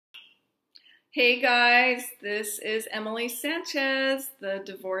Hey guys, this is Emily Sanchez, the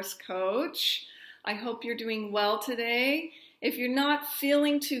divorce coach. I hope you're doing well today. If you're not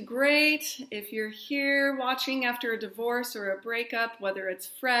feeling too great, if you're here watching after a divorce or a breakup, whether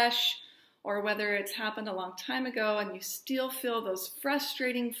it's fresh or whether it's happened a long time ago and you still feel those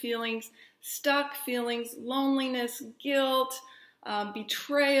frustrating feelings, stuck feelings, loneliness, guilt,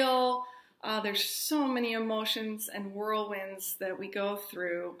 betrayal, there's so many emotions and whirlwinds that we go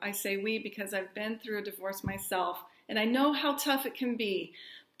through. I say we because I've been through a divorce myself, and I know how tough it can be.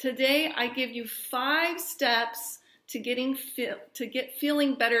 Today, I give you 5 steps to get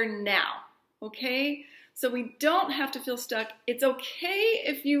feeling better now. Okay? So we don't have to feel stuck. It's okay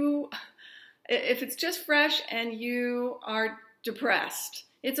if it's just fresh and you are depressed.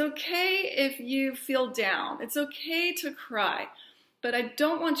 It's okay if you feel down. It's okay to cry. But I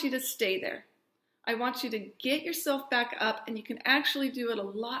don't want you to stay there. I want you to get yourself back up, and you can actually do it a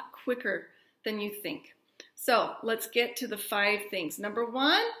lot quicker than you think. So let's get to the 5 things. Number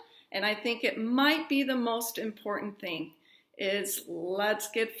 1, and I think it might be the most important thing, is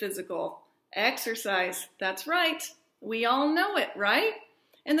let's get physical. Exercise. That's right. We all know it, right?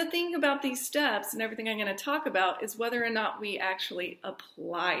 And the thing about these steps and everything I'm going to talk about is whether or not we actually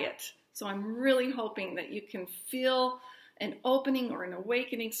apply it. So I'm really hoping that you can feel an opening or an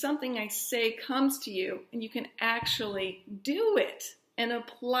awakening, something I say comes to you and you can actually do it and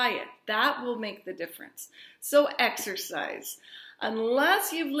apply it. That will make the difference. So exercise.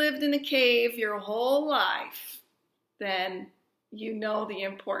 Unless you've lived in a cave your whole life, then you know the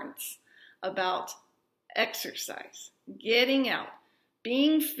importance about exercise, getting out,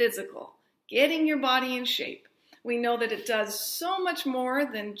 being physical, getting your body in shape. We know that it does so much more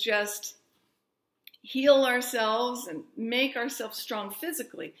than just heal ourselves and make ourselves strong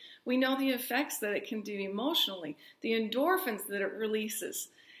physically. We know the effects that it can do emotionally, the endorphins that it releases,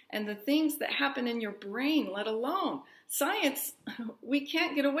 and the things that happen in your brain, let alone science. We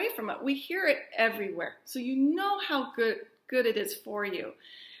can't get away from it. We hear it everywhere. So you know how good it is for you.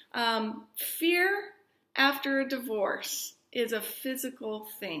 Fear after a divorce is a physical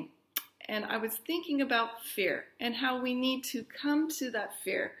thing. And I was thinking about fear and how we need to come to that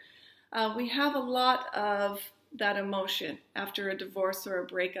fear. We have a lot of that emotion after a divorce or a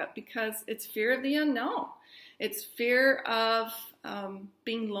breakup because it's fear of the unknown. It's fear of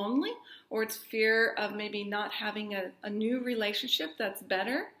being lonely, or it's fear of maybe not having a new relationship that's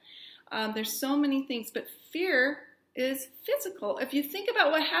better. There's so many things, but fear is physical. If you think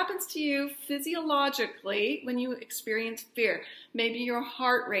about what happens to you physiologically when you experience fear, maybe your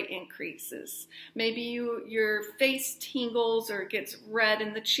heart rate increases, maybe your face tingles or gets red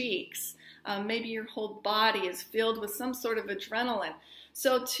in the cheeks, maybe your whole body is filled with some sort of adrenaline.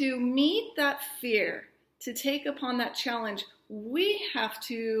 So to meet that fear, to take upon that challenge, we have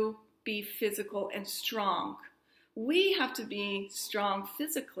to be physical and strong. We have to be strong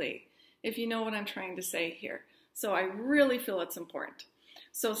physically, if you know what I'm trying to say here. So I really feel it's important.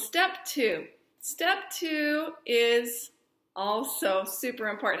 So step 2. Step 2 is also super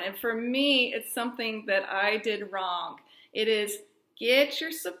important. And for me, it's something that I did wrong. It is get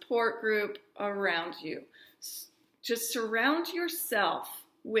your support group around you. Just surround yourself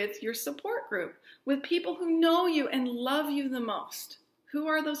with your support group, with people who know you and love you the most. Who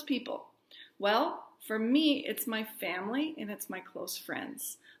are those people? Well, for me, it's my family and it's my close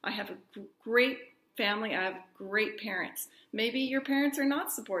friends. I have a great family. I have great parents. Maybe your parents are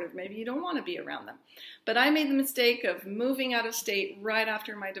not supportive. Maybe you don't want to be around them. But I made the mistake of moving out of state right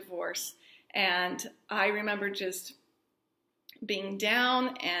after my divorce. And I remember just being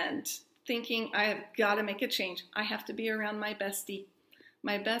down and thinking, I have got to make a change. I have to be around my bestie,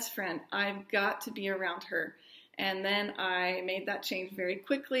 my best friend. I've got to be around her. And then I made that change very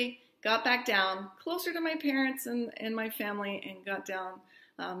quickly, got back down closer to my parents and my family, and got down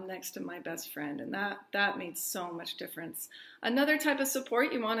next to my best friend, and that made so much difference. Another type of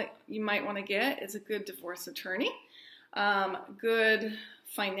support you might want to get is a good divorce attorney, good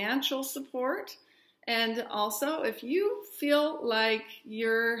financial support, and also if you feel like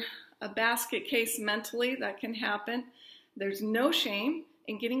you're a basket case mentally, that can happen. There's no shame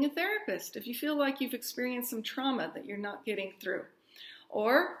in getting a therapist if you feel like you've experienced some trauma that you're not getting through,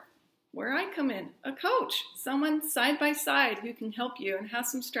 or where I come in, a coach, someone side by side who can help you and has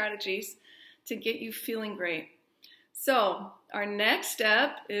some strategies to get you feeling great. So our next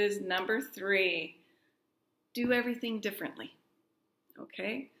step is number 3, do everything differently.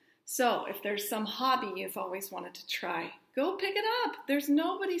 Okay? So if there's some hobby you've always wanted to try, go pick it up. There's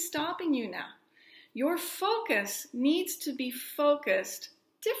nobody stopping you now. Your focus needs to be focused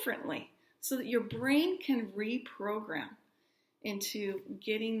differently so that your brain can reprogram. into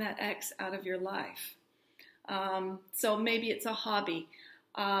getting that X out of your life. So maybe it's a hobby.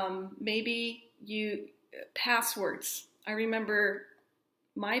 Maybe passwords. I remember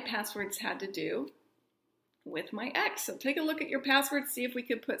my passwords had to do with my ex. So take a look at your passwords, see if we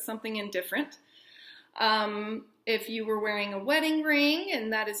could put something in different. If you were wearing a wedding ring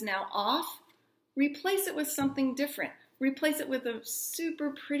and that is now off, replace it with something different. Replace it with a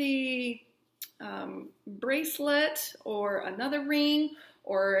super pretty bracelet or another ring,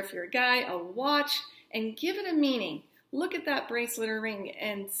 or if you're a guy, a watch, and give it a meaning. Look at that bracelet or ring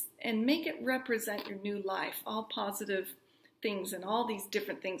and make it represent your new life, all positive things and all these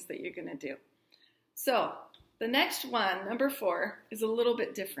different things that you're going to do. So the next one, number 4, is a little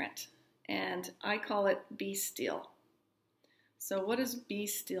bit different, and I call it be still. So what does be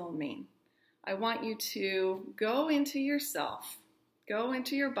still mean? I want you to go into yourself, go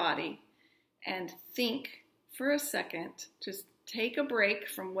into your body, and think for a second. Just take a break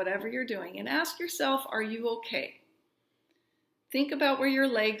from whatever you're doing and ask yourself, are you okay? Think about where your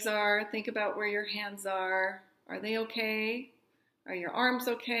legs are. Think about where your hands are. Are they okay? Are your arms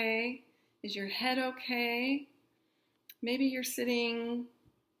okay? Is your head okay? Maybe you're sitting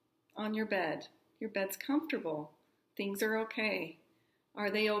on your bed. Your bed's comfortable. Things are okay. Are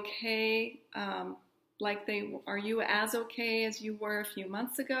they okay? Are you as okay as you were a few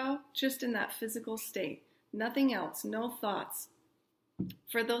months ago? Just in that physical state. Nothing else. No thoughts.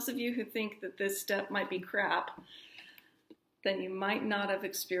 For those of you who think that this step might be crap, then you might not have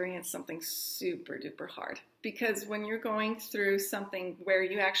experienced something super duper hard. Because when you're going through something where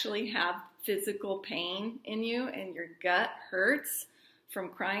you actually have physical pain in you and your gut hurts from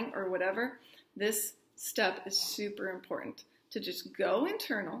crying or whatever, this step is super important. To just go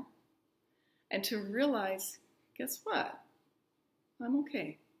internal and to realize, guess what? I'm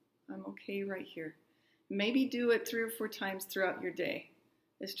okay. I'm okay right here. Maybe do it 3 or 4 times throughout your day.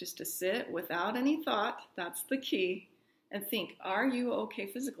 It's just to sit without any thought. That's the key. And think, are you okay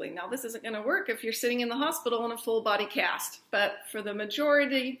physically? Now, this isn't going to work if you're sitting in the hospital in a full body cast. But for the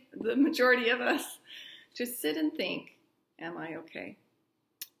majority of us, just sit and think, am I okay?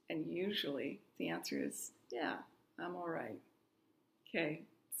 And usually the answer is, yeah, I'm all right. Okay,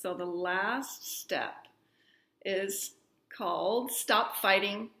 so the last step is called Stop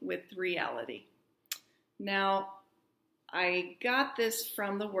Fighting with Reality. Now, I got this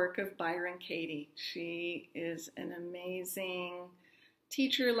from the work of Byron Katie. She is an amazing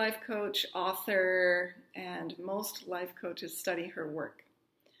teacher, life coach, author, and most life coaches study her work.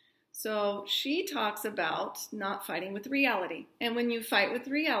 So she talks about not fighting with reality. And when you fight with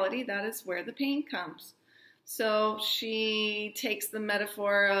reality, that is where the pain comes. So she takes the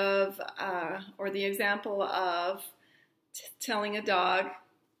metaphor of, or the example of telling a dog,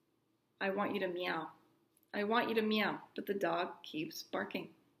 I want you to meow. I want you to meow, but the dog keeps barking.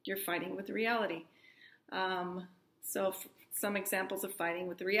 You're fighting with reality. So some examples of fighting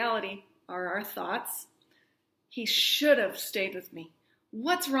with reality are our thoughts. He should have stayed with me.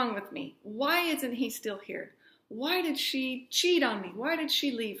 What's wrong with me? Why isn't he still here? Why did she cheat on me? Why did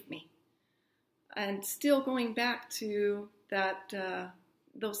she leave me? And still going back to that,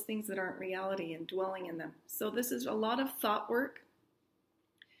 those things that aren't reality and dwelling in them. So this is a lot of thought work.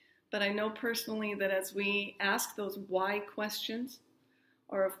 But I know personally that as we ask those why questions,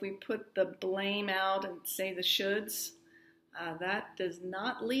 or if we put the blame out and say the shoulds, that does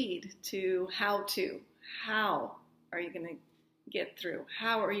not lead to how to. How are you going to get through?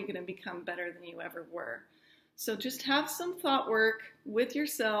 How are you going to become better than you ever were? So just have some thought work with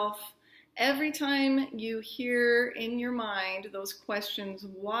yourself. Every time you hear in your mind those questions,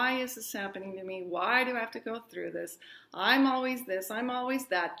 why is this happening to me? Why do I have to go through this? I'm always this, I'm always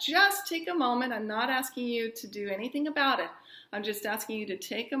that. Just take a moment. I'm not asking you to do anything about it. I'm just asking you to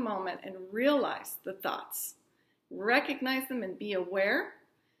take a moment and realize the thoughts. Recognize them and be aware.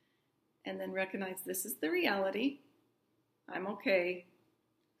 And then recognize this is the reality. I'm okay.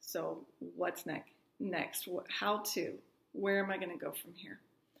 So what's next? How to? Where am I going to go from here?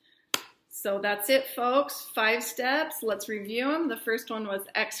 So that's it, folks. 5 steps. Let's review them. The first one was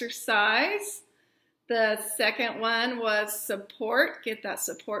exercise. The second one was support. Get that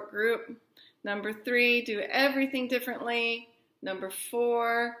support group. Number 3, do everything differently. Number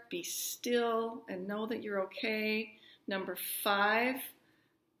 4, be still and know that you're okay. Number 5,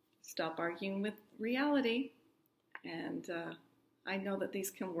 stop arguing with reality. And I know that these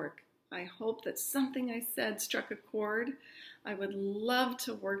can work. I hope that something I said struck a chord. I would love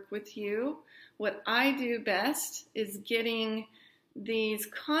to work with you. What I do best is getting these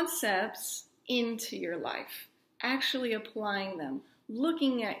concepts into your life, actually applying them,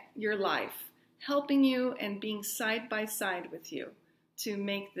 looking at your life. helping you and being side by side with you to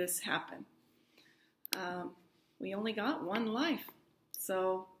make this happen. We only got one life,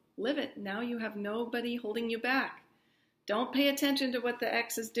 so live it. Now you have nobody holding you back. Don't pay attention to what the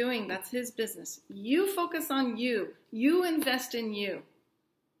ex is doing. That's his business. You focus on you. You invest in you.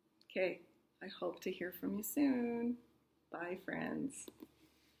 Okay, I hope to hear from you soon. Bye, friends.